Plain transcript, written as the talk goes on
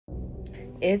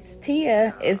It's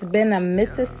Tia. It's been a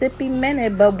Mississippi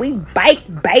minute, but we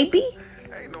bite, baby.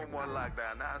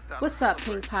 What's up,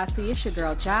 Pynk Posse? It's your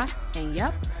girl, Ja, and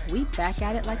yup, we back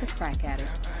at it like a crack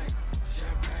addict.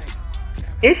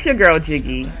 It's your girl,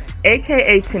 Jiggy,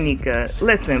 a.k.a. Tanika.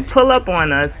 Listen, pull up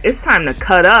on us. It's time to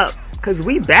cut up, because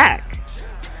we back.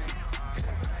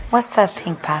 What's up,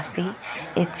 Pynk Posse?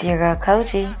 It's your girl,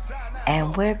 Kogi,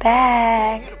 and we're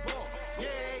back.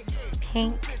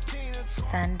 Pink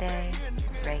Sunday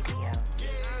Radio.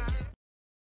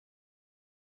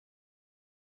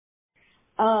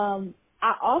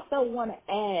 I also want to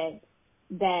add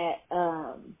that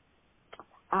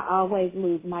I always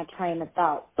lose my train of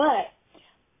thought, but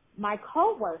my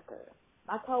coworker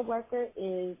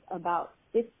is about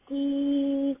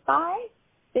 55,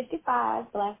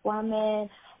 black woman,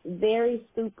 very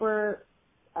super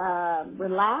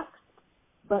relaxed,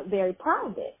 but very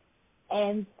private.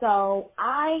 And so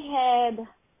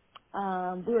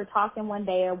we were talking one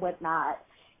day or whatnot,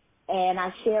 and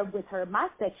I shared with her my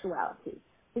sexuality.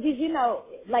 Because,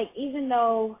 even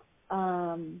though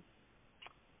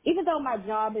my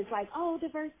job is like, oh,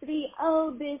 diversity,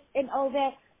 oh, this and oh,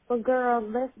 that, but girl,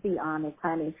 let's be honest,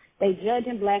 honey. They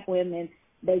judging black women,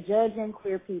 they judging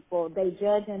queer people, they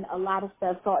judging a lot of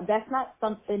stuff. So that's not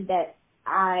something that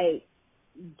I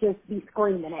just be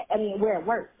screaming at. I mean, where it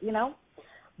works,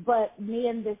 But me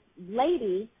and this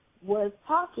lady was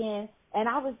talking, and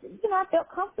I was, I felt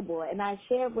comfortable, and I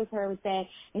shared with her that,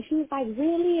 and she was like,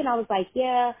 really? And I was like,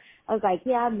 yeah.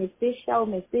 I miss this show.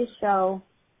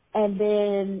 And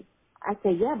then I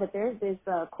said, yeah, but there's this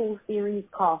cool series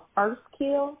called First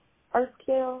Kill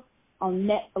on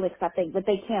Netflix, I think, but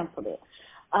they canceled it.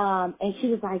 And she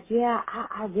was like, yeah,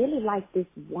 I really like this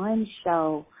one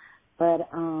show, but,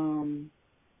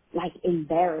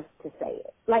 embarrassed to say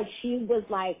it. Like, she was,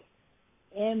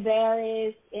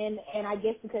 embarrassed, and I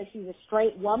guess because she's a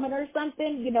straight woman or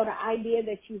something, the idea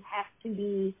that you have to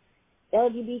be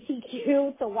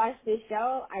LGBTQ to watch this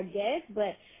show, I guess,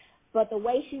 but the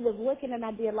way she was looking and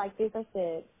I did like this, I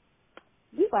said,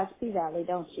 you watch Pvalley,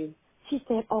 don't you? She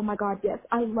said, oh my God, yes,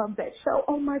 I love that show.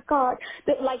 Oh my God.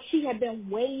 She had been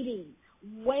waiting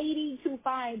to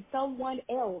find someone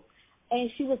else.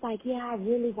 And she was like, yeah, I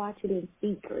really watch it in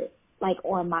secret,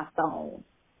 on my phone.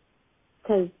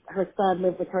 Because her son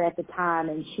lived with her at the time,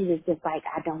 and she was just like,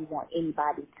 I don't want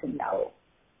anybody to know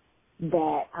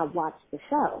that I watched the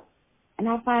show. And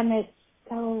I find that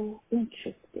so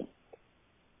interesting.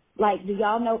 Do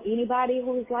y'all know anybody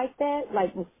who's like that?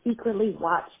 Will secretly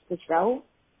watch the show?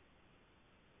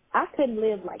 I couldn't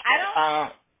live like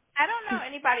that. I don't know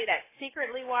anybody that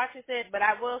secretly watches it, but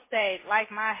I will say,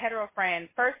 my hetero friend,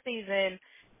 first season,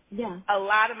 yeah, a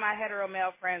lot of my hetero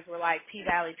male friends were like,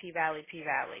 Pvalley.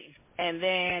 And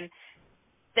then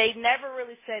they never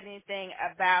really said anything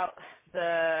about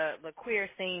the queer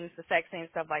scenes, the sex scenes,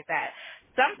 stuff like that.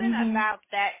 Something about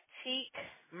that Teak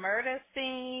murder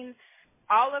scene,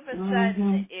 all of a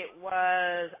sudden it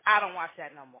was, I don't watch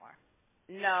that no more.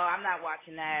 No, I'm not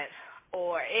watching that.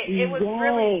 Or it was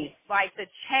really the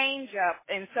change up.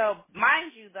 And so,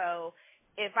 mind you, though,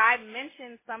 if I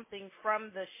mention something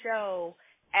from the show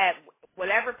at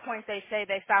whatever point they say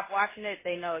they stop watching it,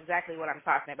 they know exactly what I'm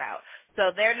talking about.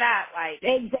 So they're not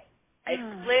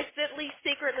explicitly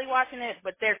secretly watching it,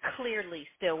 but they're clearly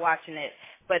still watching it.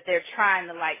 But they're trying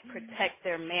to protect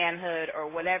their manhood or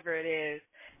whatever it is,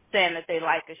 saying that they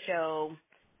like a show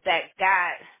that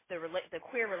got the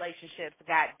queer relationships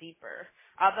got deeper.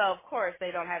 Although, of course,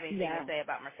 they don't have anything to say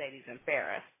about Mercedes and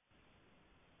Farrah.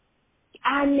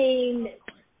 I mean,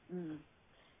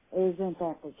 isn't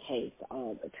that the case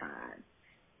all the time?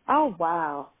 Oh,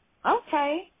 wow.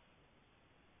 Okay.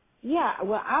 Yeah,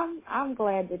 well, I'm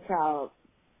glad that y'all,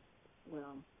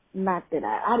 not that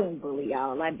I didn't bully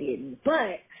y'all, I didn't.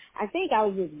 But I think I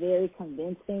was just very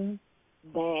convincing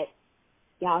that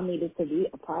y'all needed to be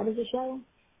a part of the show.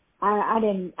 I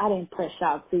didn't press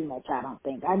y'all too much, I don't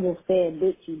think. I just said,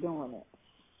 bitch, you doing it.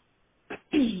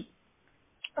 Yeah,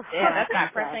 that's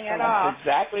not pressing at all.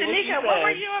 Exactly what you said. What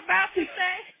were you about to say?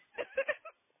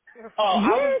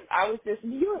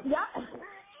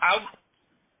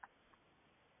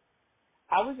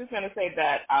 I was just gonna say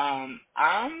that I'm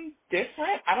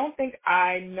different. I don't think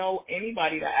I know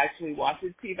anybody that actually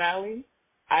watches Pvalley.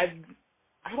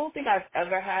 I don't think I've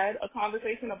ever had a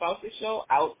conversation about the show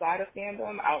outside of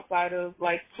fandom, outside of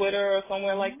Twitter or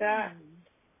somewhere like that.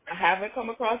 I haven't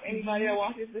come across anybody that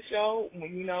watches the show.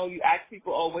 When you ask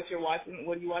people, oh, what are you watching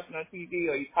on TV,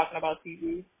 or you talking about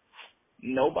TV?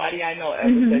 Nobody I know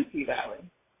ever said Pvalley.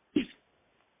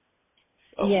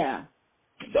 So yeah.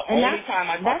 The only time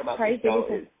I talk about the show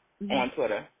is on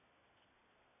Twitter.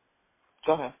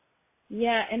 Go ahead.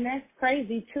 Yeah, and that's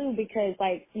crazy too because,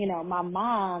 like, you know, my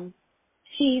mom,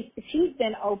 she's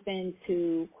been open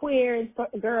to queer.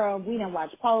 Girl, we done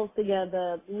watch Pose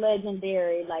together,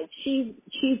 Legendary. Like, she's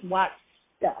watched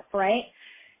stuff, right?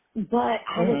 But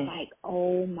I was like,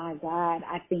 oh my God,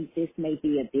 I think this may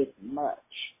be a bit much.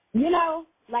 You know,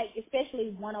 like,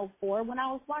 especially 104 when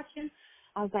I was watching,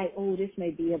 I was like, oh, this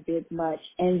may be a bit much.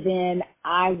 And then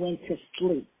I went to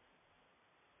sleep.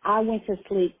 And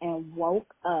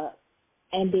woke up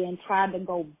and then tried to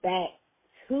go back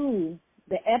to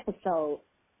the episode.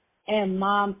 And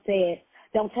Mom said,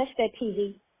 don't touch that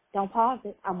TV. Don't pause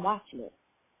it. I'm watching it.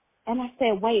 And I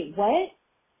said, wait, what?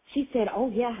 She said, oh,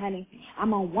 yeah, honey,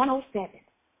 I'm on 107.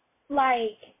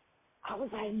 Like, I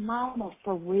was like, Mama,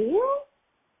 for real?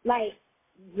 Like,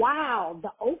 wow,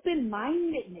 the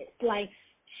open-mindedness. Like,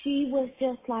 she was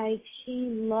just like, she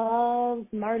loves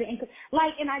murder. And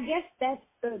I guess that's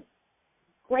the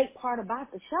great part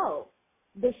about the show.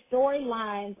 The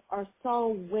storylines are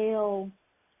so well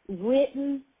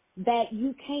written that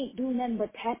you can't do nothing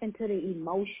but tap into the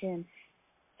emotion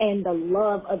and the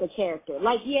love of the character.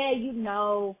 Like, yeah, you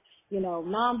know,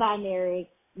 non-binary,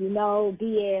 you know,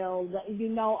 BL, you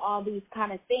know, all these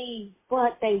kind of things,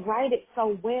 but they write it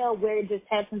so well where it just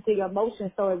taps into your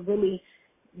emotions, so it really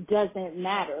doesn't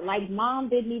matter. Like, Mom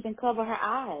didn't even cover her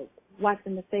eyes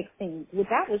watching the sex scenes, which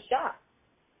I was shocked.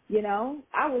 You know,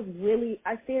 I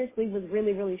seriously was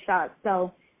really, really shocked.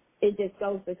 So it just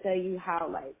goes to tell you how,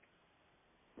 like,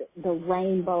 the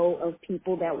rainbow of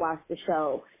people that watch the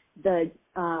show, the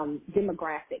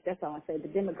demographic, that's all I say, the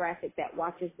demographic that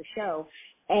watches the show.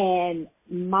 And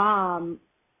Mom,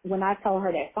 when I told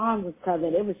her that Fawn was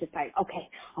covered, it was just like, okay,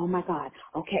 oh my God,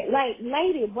 okay, like,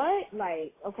 lady, what?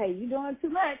 Like, okay, you doing too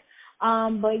much.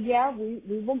 But yeah, we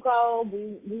will go.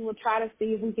 We will try to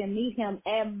see if we can meet him.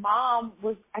 And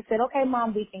I said, okay,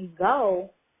 Mom, we can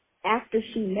go after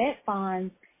she met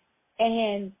Fonz.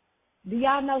 And do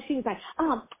y'all know, she was like,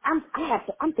 I'm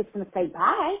fixing to say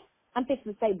bye. And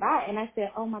I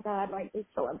said, oh my God, like, it's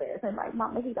so embarrassing. Like,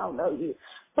 Mama, he don't know you.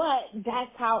 But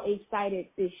that's how excited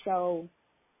this show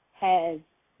has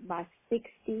my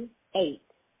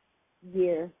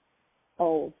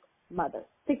 68-year-old mother.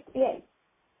 68.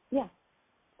 Yeah.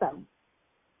 So,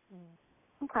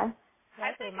 okay.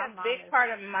 I think a big part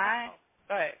of my...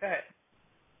 Go ahead.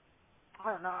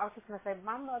 I don't know. I was just going to say,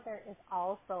 my mother is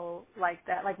also like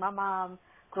that. Like, my mom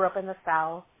grew up in the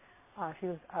South. She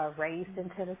was raised in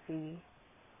Tennessee.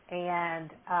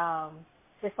 And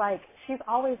it's like she's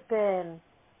always been...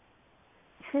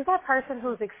 She's that person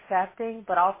who's accepting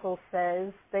but also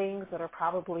says things that are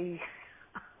probably...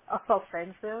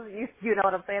 offensive, you know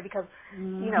what I'm saying? Because,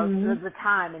 you know, the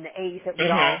time and the age that we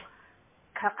all,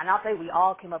 and I'll say we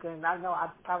all came up in, and I know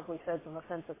I've probably said some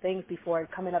offensive things before,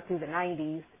 coming up through the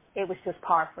 90s, it was just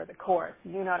par for the course,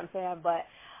 you know what I'm saying? But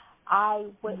I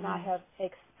would not have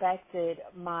expected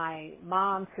my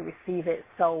mom to receive it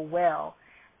so well,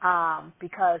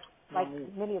 because, like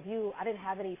many of you, I didn't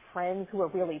have any friends who were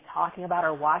really talking about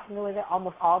or watching it with it.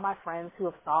 Almost all my friends who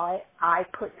have saw it, I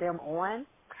put them on.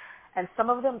 And some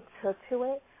of them took to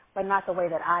it, but not the way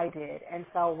that I did. And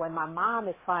so when my mom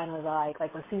is finally like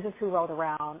when season 2 rolled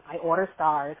around, I ordered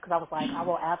Stars because I was like, I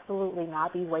will absolutely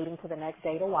not be waiting till the next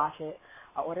day to watch it.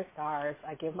 I ordered Stars.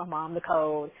 I give my mom the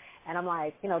code. And I'm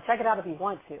like, you know, check it out if you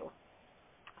want to.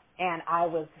 And I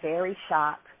was very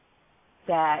shocked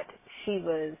that she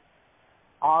was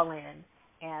all in.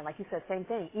 And like you said, same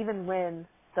thing. Even when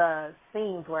the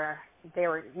scenes where they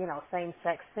were, you know,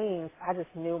 same-sex scenes, I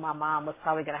just knew my mom was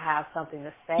probably going to have something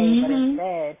to say, but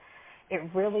instead it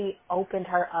really opened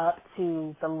her up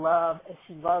to the love, and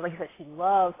she loves, like you said, she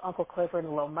loves Uncle Clifford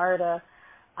and Lil Murda.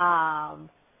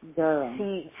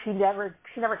 She never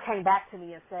came back to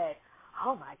me and said,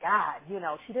 oh my God, you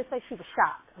know, she did say she was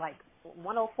shocked, like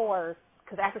 104,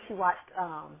 because after she watched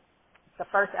the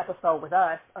first episode with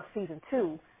us of season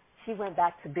 2, she went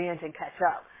back to binge and catch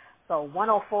up. So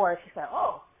 104, she said,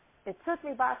 oh, it took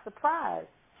me by surprise.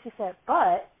 She said,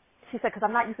 because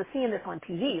I'm not used to seeing this on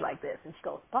TV like this. And she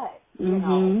goes, but, you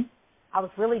know, I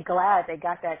was really glad they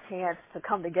got that chance to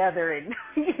come together and,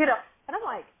 you know, and I'm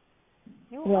like,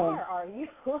 are you?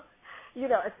 You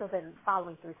know, and so then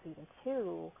following through season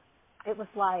 2, it was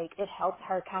like it helped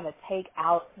her kind of take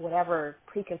out whatever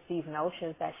preconceived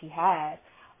notions that she had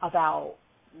about,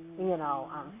 you know,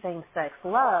 same-sex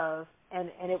love.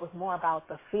 And it was more about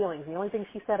the feelings. The only thing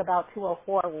she said about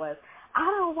 204 was, I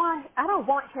don't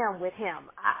want him with him.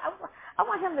 I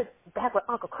want him back with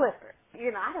Uncle Clifford.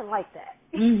 You know, I didn't like that.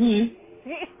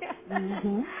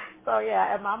 So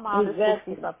yeah, and my mom is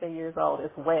 60-something years old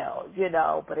as well. You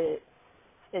know, but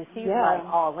and she's like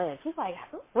all in. She's like,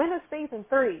 when is season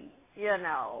 3?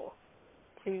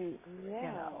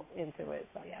 into it.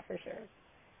 So yeah, for sure.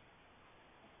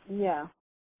 Yeah.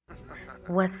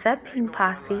 What's up, Pynk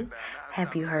Posse?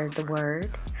 Have you heard the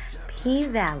word?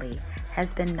 Pvalley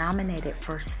has been nominated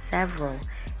for several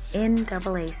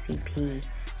NAACP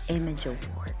Image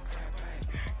Awards.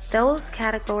 Those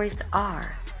categories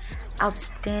are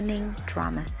Outstanding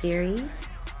Drama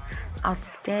Series,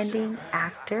 Outstanding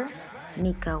Actor,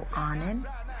 Nico Anand,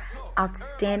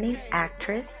 Outstanding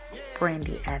Actress,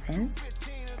 Brandy Evans,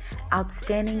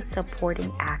 Outstanding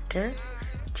Supporting Actor,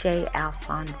 J.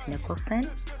 Alphonse Nicholson,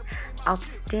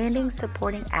 Outstanding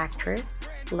Supporting Actress,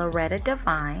 Loretta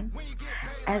Devine,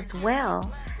 as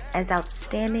well as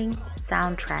Outstanding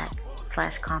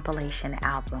Soundtrack/Compilation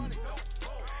Album.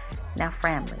 Now,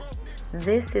 Framily,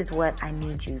 this is what I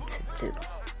need you to do.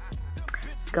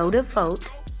 Go to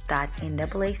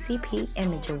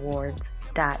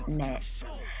vote.naacpimageawards.net.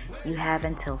 You have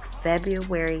until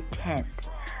February 10th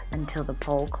until the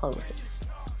poll closes.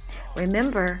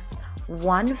 Remember,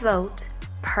 one vote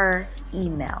per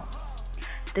email.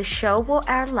 The show will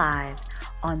air live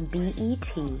on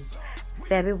BET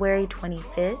February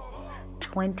 25th,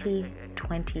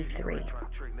 2023.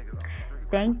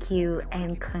 Thank you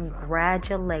and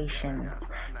congratulations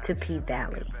to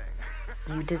Pvalley.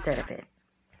 You deserve it.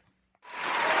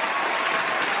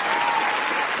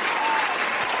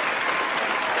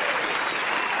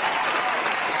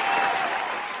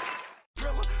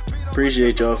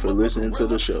 Appreciate y'all for listening to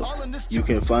the show. You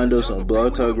can find us on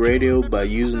Blog Talk Radio by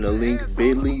using the link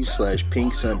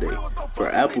bit.ly/Pynk Sunday. For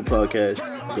Apple Podcasts,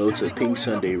 go to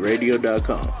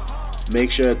pinksundayradio.com. Make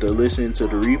sure after listening to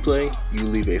the replay, you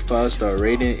leave a 5-star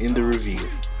rating in the review,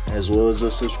 as well as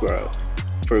a subscribe.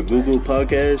 For Google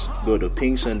Podcasts, go to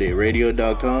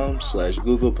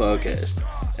pinksundayradio.com/Google Podcast,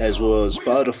 as well as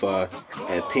Spotify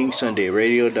at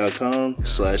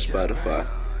pinksundayradio.com/Spotify.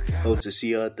 Hope to see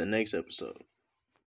you at the next episode.